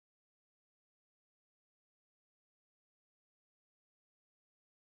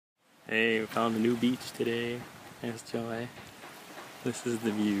Hey, we found a new beach today. There's Joy. This is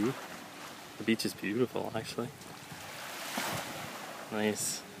the view. The beach is beautiful, actually.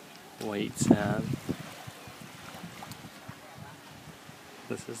 Nice white sand.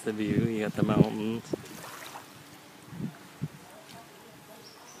 This is the view. You got the mountains.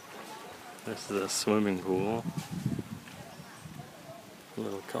 This is a swimming pool. A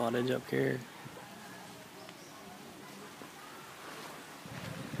little cottage up here.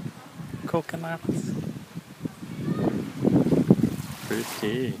 Coconuts.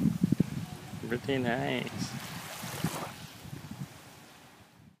 Pretty nice.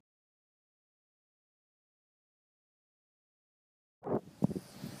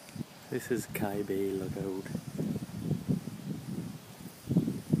 This is Kai Bay Lookout.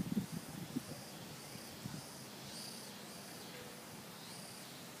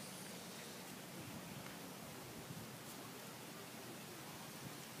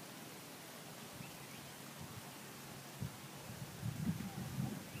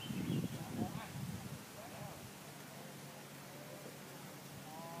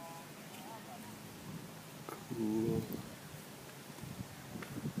 Cool.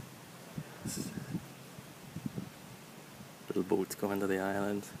 Little boats going to the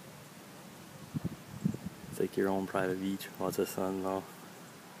island. It's like your own private beach. Lots of sun though.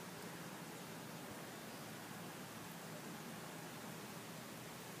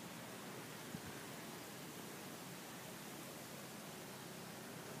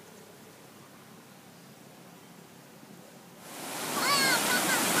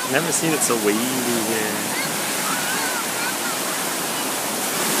 Never seen it so wavy here.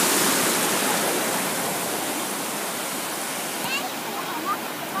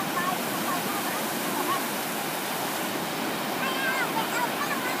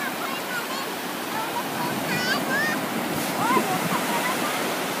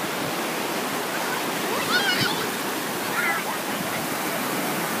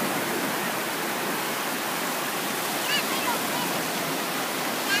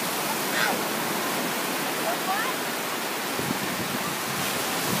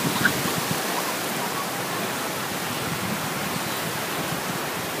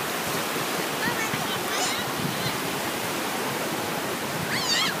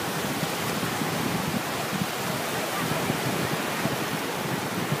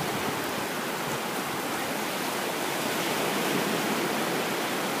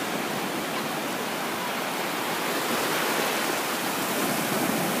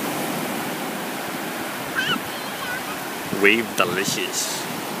 Wave delicious.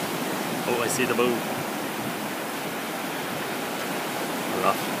 Oh, I see the boat.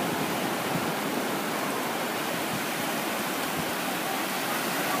 Rough.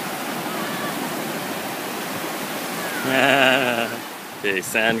 Okay,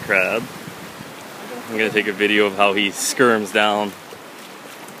 sand crab. I'm gonna take a video of how he skirms down.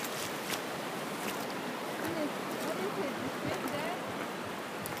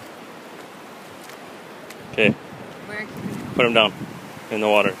 Okay. Put him down in the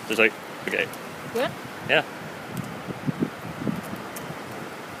water. Just like, okay. Good? Yeah.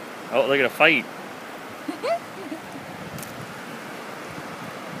 Oh, look at a fight.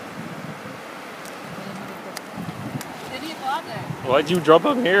 Did he go out there? Why'd you drop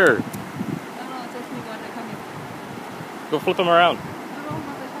him here? I don't know, it's just me going to come in. Go flip him around.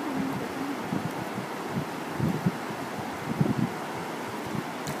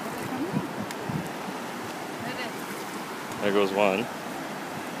 There goes one.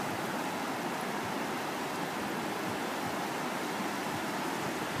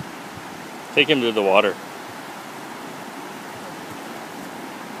 Take him to the water.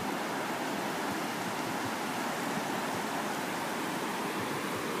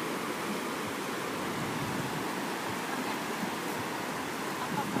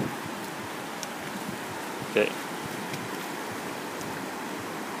 Okay.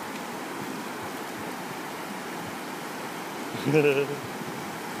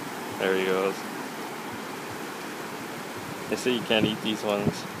 There he goes. They say you can't eat these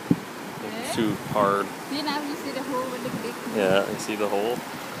ones. It's too hard. See, now you see the hole with the big. Yeah, I see the hole.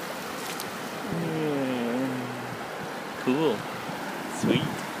 Cool. Sweet.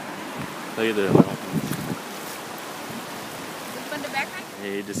 Look at the mountains. Open the backpack?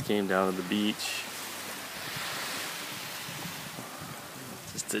 Hey, just came down to the beach.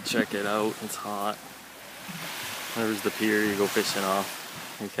 Just to check it out. It's hot. There's the pier you go fishing off.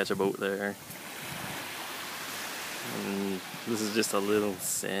 You catch a boat there. And this is just a little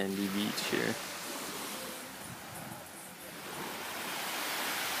sandy beach here.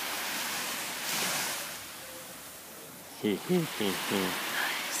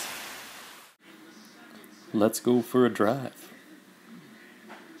 Nice. Let's go for a drive.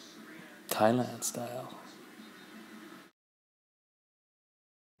 Thailand style.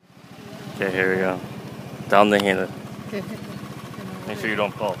 Okay, here we go. Down the handle. Make sure you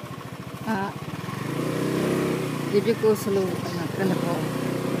don't fall. If you go slow, I'm not gonna fall.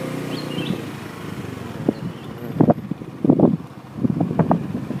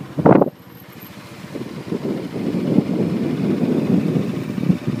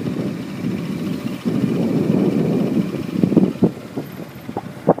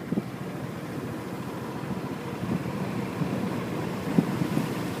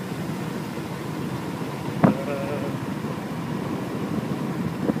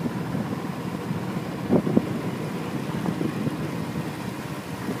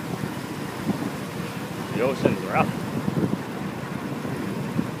 The ocean's rough.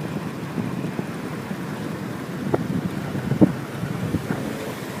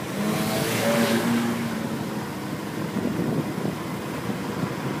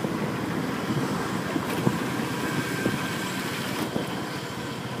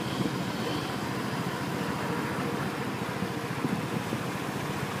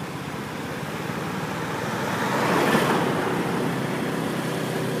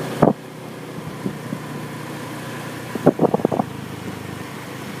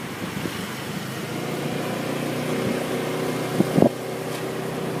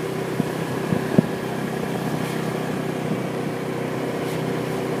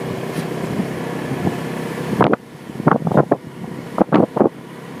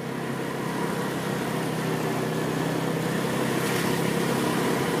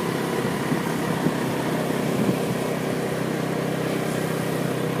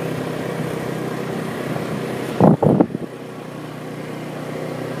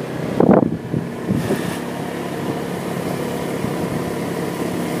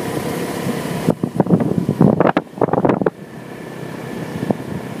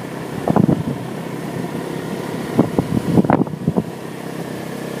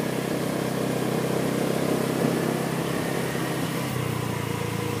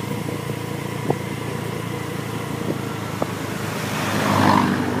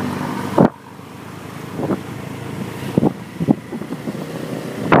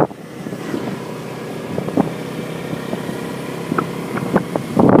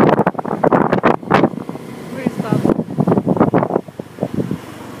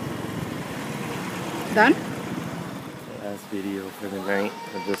 Done? Last video for the night.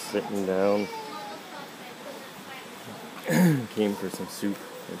 We're just sitting down. Came for some soup.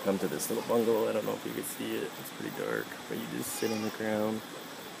 We come to this little bungalow. I don't know if you can see it. It's pretty dark, but you just sit on the ground.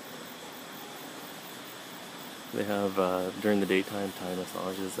 They have during the daytime Thai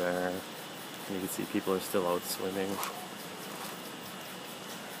massages there. And you can see people are still out swimming.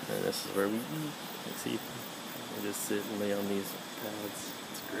 And this is where we eat. You see, we just sit and lay on these pads.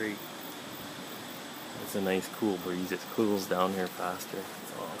 It's great. It's a nice cool breeze. It cools down here faster.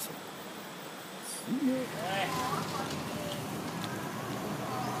 It's awesome. Nice.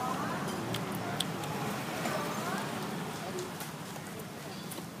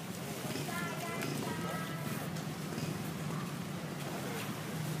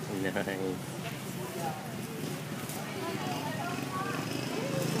 I'm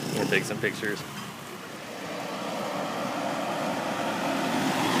gonna take some pictures.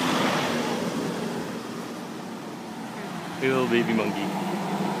 Little baby monkey.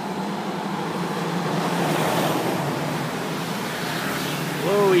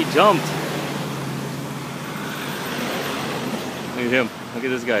 Whoa, he jumped. Look at him. Look at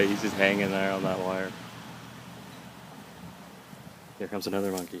this guy. He's just hanging there on that wire. Here comes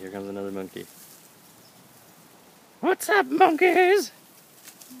another monkey. Here comes another monkey. What's up, monkeys?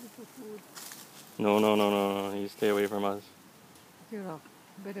 No, no, no, no, no. You stay away from us.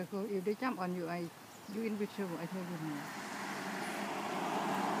 Better go. If they jump on you, you in with trouble. I tell you now.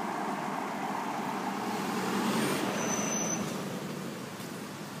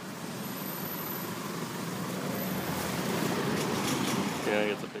 Yeah, I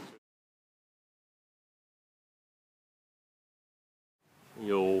get the picture.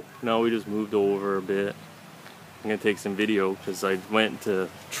 Yo, now we just moved over a bit. I'm gonna take some video because I went to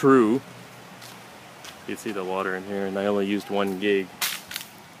True. You can see the water in here, and I only used 1 gig.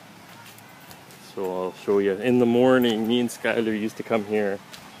 So I'll show you. In the morning, me and Skylar used to come here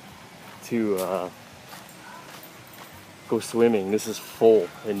to go swimming. This is full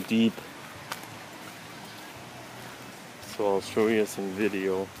and deep. So I'll show you some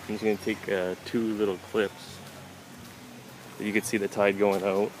video. I'm just gonna take 2 little clips. You can see the tide going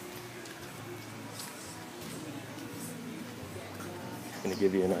out. I'm gonna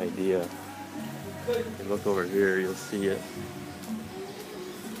give you an idea. You look over here, you'll see it.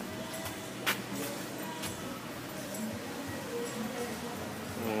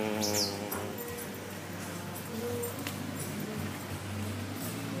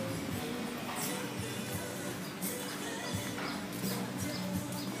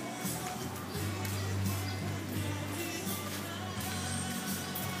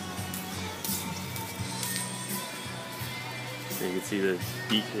 So you can see the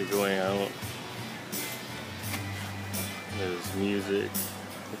speaker going out. There's music.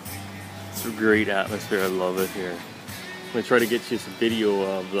 It's a great atmosphere. I love it here. I'm gonna try to get you some video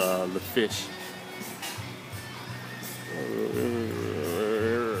of the fish.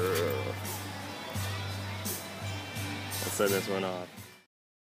 I'll set this one off.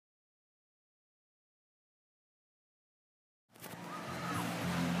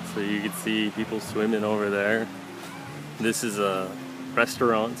 So you can see people swimming over there. This is a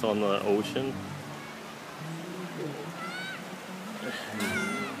restaurant on the ocean.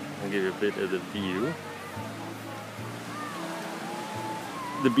 I'll give you a bit of the view.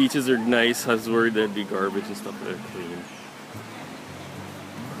 The beaches are nice. I was worried there'd be garbage and stuff, but they're clean.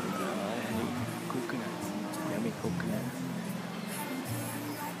 Coconuts. Yummy coconuts.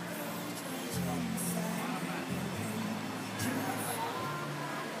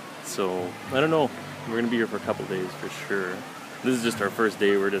 So, I don't know. We're gonna be here for a couple days for sure. This is just our first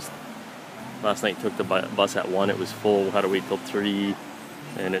day. Last night took the bus at 1. It was full. We had to wait till 3.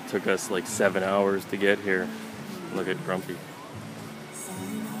 And it took us like 7 hours to get here. Look at Grumpy.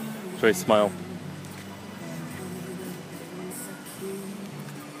 Try to smile.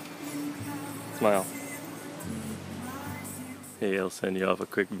 Smile. Hey, I'll send you off a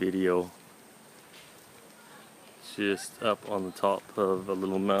quick video. Just up on the top of a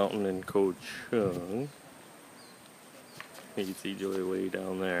little mountain in Ko Chang. You can see Joy way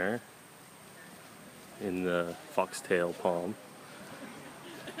down there in the foxtail palm.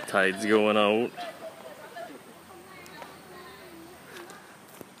 Tide's going out.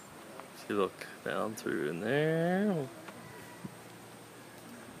 If you look down through in there,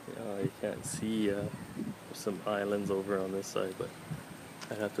 yeah, you can't see there's some islands over on this side, but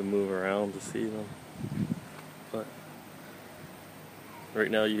I'd have to move around to see them. But right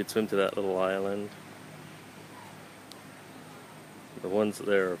now you can swim to that little island. The ones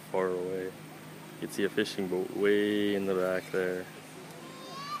there are far away. You can see a fishing boat way in the back there.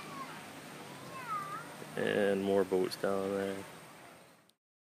 And more boats down there.